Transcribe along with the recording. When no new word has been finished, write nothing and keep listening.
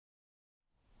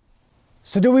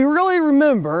So do we really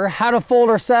remember how to fold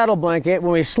our saddle blanket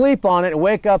when we sleep on it and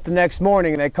wake up the next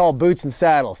morning and they call boots and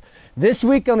saddles? This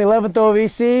week on the 11th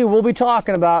OVC, we'll be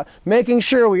talking about making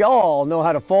sure we all know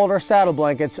how to fold our saddle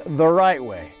blankets the right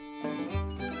way.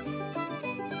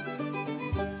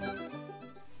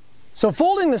 So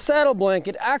folding the saddle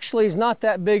blanket actually is not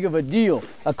that big of a deal.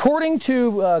 According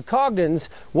to Cogden's,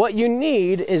 what you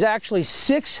need is actually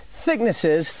 6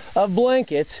 thicknesses of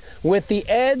blankets with the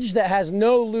edge that has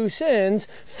no loose ends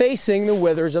facing the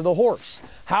withers of the horse.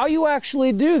 How you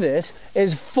actually do this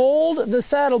is fold the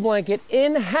saddle blanket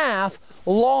in half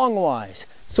longwise.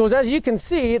 So as you can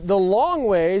see, the long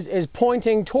ways is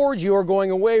pointing towards you or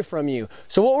going away from you.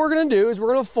 So what we're going to do is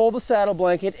we're going to fold the saddle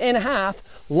blanket in half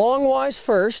longwise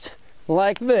first,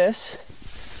 like this.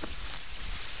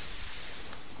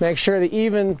 Make sure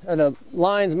the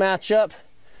lines match up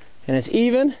and it's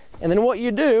even. And then what you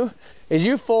do is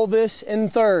you fold this in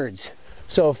thirds.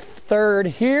 So a third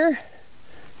here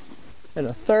and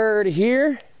a third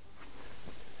here.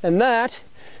 And that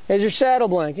is your saddle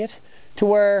blanket, to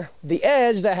where the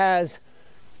edge that has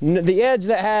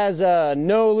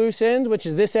no loose ends, which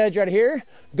is this edge right here,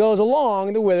 goes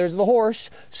along the withers of the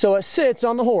horse, so it sits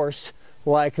on the horse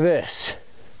like this.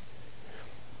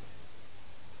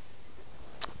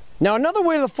 Now another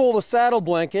way to fold a saddle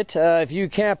blanket, if you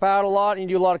camp out a lot and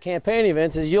you do a lot of campaign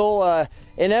events, is you'll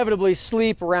inevitably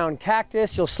sleep around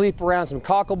cactus, you'll sleep around some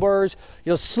cockleburrs,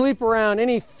 you'll sleep around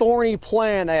any thorny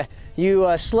plant that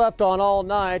you slept on all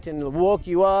night and woke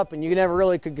you up and you never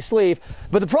really could sleep.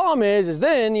 But the problem is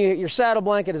then your saddle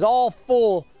blanket is all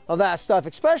full of that stuff,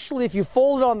 especially if you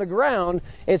fold it on the ground,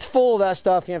 it's full of that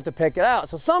stuff, you have to pick it out.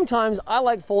 So sometimes I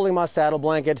like folding my saddle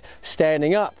blanket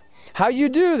standing up. How you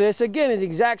do this, again, is the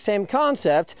exact same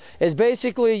concept. Is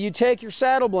basically you take your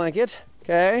saddle blanket,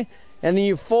 okay, and then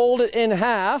you fold it in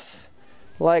half,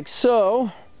 like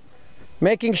so,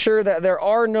 making sure that there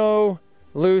are no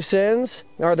loose ends,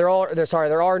 or there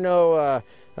are no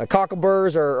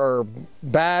cockleburrs or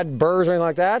bad burrs or anything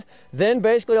like that. Then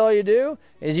basically all you do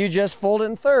is you just fold it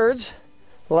in thirds,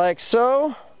 like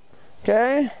so,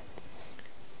 okay,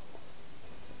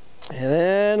 and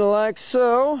then like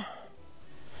so,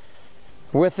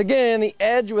 with again the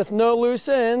edge with no loose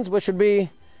ends, which would be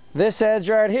this edge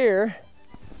right here,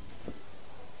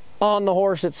 on the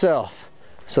horse itself.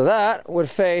 So that would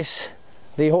face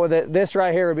this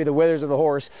right here would be the withers of the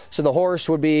horse, so the horse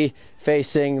would be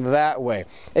facing that way.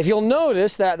 If you'll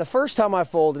notice that the first time I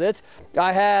folded it,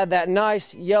 I had that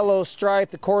nice yellow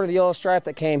stripe, the cord of the yellow stripe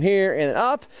that came here and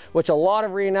up, which a lot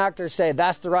of reenactors say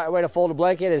that's the right way to fold a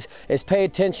blanket, is pay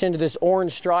attention to this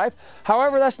orange stripe.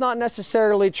 However, that's not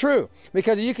necessarily true,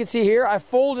 because you can see here I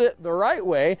folded it the right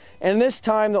way, and this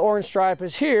time the orange stripe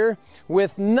is here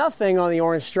with nothing on the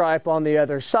orange stripe on the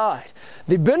other side.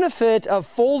 The benefit of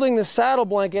folding the saddle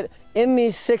blanket in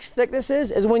these 6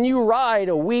 thicknesses is when you ride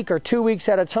a week or 2 weeks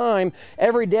at a time,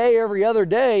 every day, every other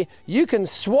day, you can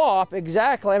swap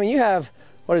exactly. I mean, you have,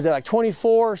 what is it, like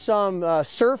 24 some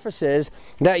surfaces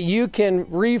that you can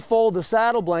refold the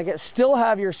saddle blanket, still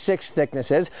have your 6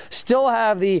 thicknesses, still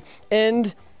have the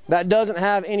end that doesn't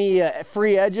have any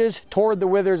free edges toward the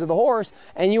withers of the horse,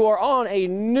 and you are on a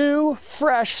new,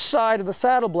 fresh side of the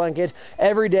saddle blanket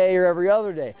every day or every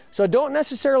other day. So don't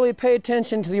necessarily pay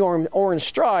attention to the orange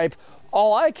stripe.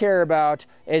 All I care about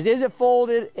is it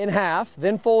folded in half,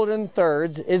 then folded in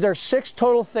thirds? Is there 6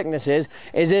 total thicknesses?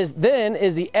 Is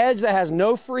the edge that has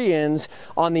no free ends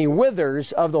on the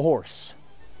withers of the horse?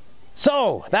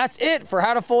 So that's it for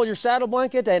how to fold your saddle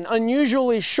blanket. An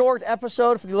unusually short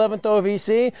episode for the 11th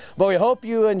OVC, but we hope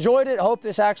you enjoyed it. I hope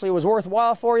this actually was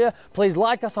worthwhile for you. Please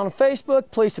like us on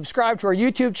Facebook. Please subscribe to our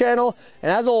YouTube channel.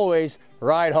 And as always,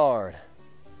 ride hard.